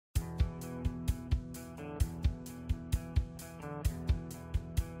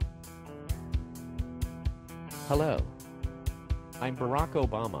Hello. I'm Barack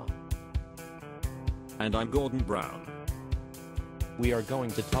Obama. And I'm Gordon Brown. We are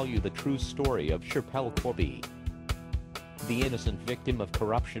going to tell you the true story of Schapelle Case, the innocent victim of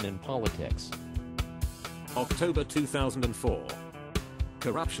corruption in politics. October 2004.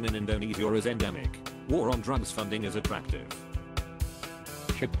 Corruption in Indonesia is endemic. War on drugs funding is attractive.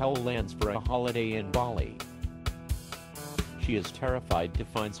 Schapelle lands for a holiday in Bali. She is terrified to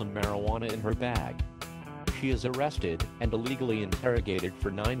find some marijuana in her bag. She is arrested and illegally interrogated for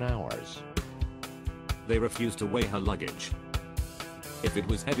 9 hours. They refuse to weigh her luggage. If it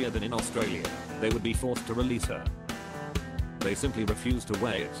was heavier than in Australia, they would be forced to release her. They simply refuse to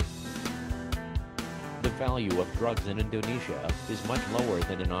weigh it. The value of drugs in Indonesia is much lower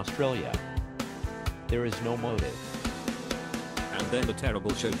than in Australia. There is no motive. And then the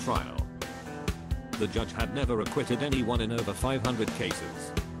terrible show trial. The judge had never acquitted anyone in over 500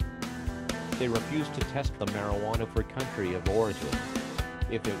 cases. They refused to test the marijuana for country of origin.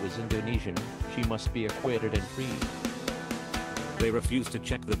 If it was Indonesian, she must be acquitted and freed. They refused to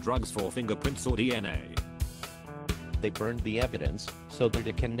check the drugs for fingerprints or DNA. They burned the evidence so that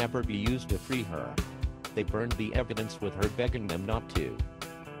it can never be used to free her. They burned the evidence with her begging them not to.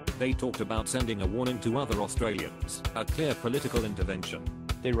 They talked about sending a warning to other Australians, a clear political intervention.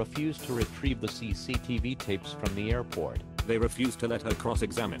 They refused to retrieve the CCTV tapes from the airport. They refused to let her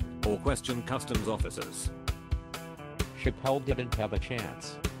cross-examine or question customs officers. Schapelle didn't have a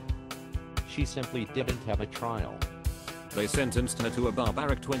chance. She simply didn't have a trial. They sentenced her to a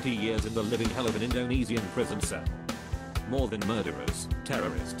barbaric 20 years in the living hell of an Indonesian prison cell. More than murderers,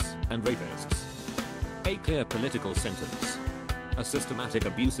 terrorists, and rapists. A clear political sentence. A systematic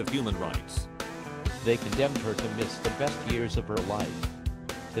abuse of human rights. They condemned her to miss the best years of her life.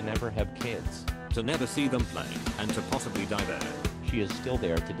 To never have kids. To never see them play, and to possibly die there. She is still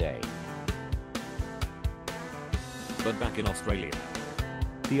there today. But back in Australia,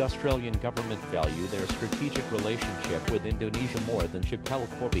 the Australian government value their strategic relationship with Indonesia more than Schapelle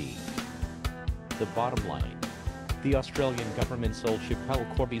Case. The bottom line. The Australian government sold Schapelle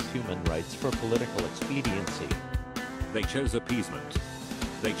Case's human rights for political expediency. They chose appeasement.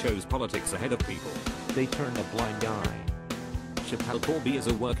 They chose politics ahead of people. They turned a blind eye. Schapelle Case is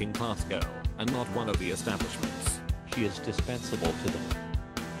a working class girl, and not one of the establishments. She is dispensable to them.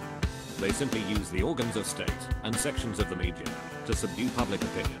 They simply use the organs of state and sections of the media to subdue public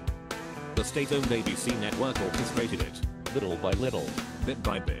opinion. The state-owned ABC network orchestrated it. Little by little. Bit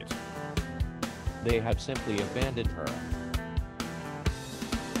by bit. They have simply abandoned her.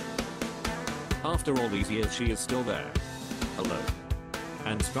 After all these years she is still there. Alone.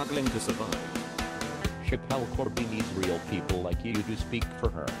 And struggling to survive. Schapelle Case needs real people like you to speak for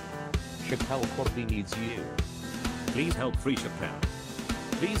her. Schapelle Case needs you. Please help free Schapelle.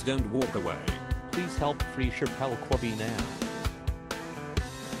 Please don't walk away. Please help free Schapelle Case now.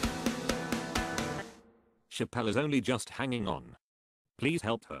 Schapelle is only just hanging on. Please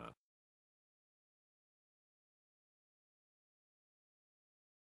help her.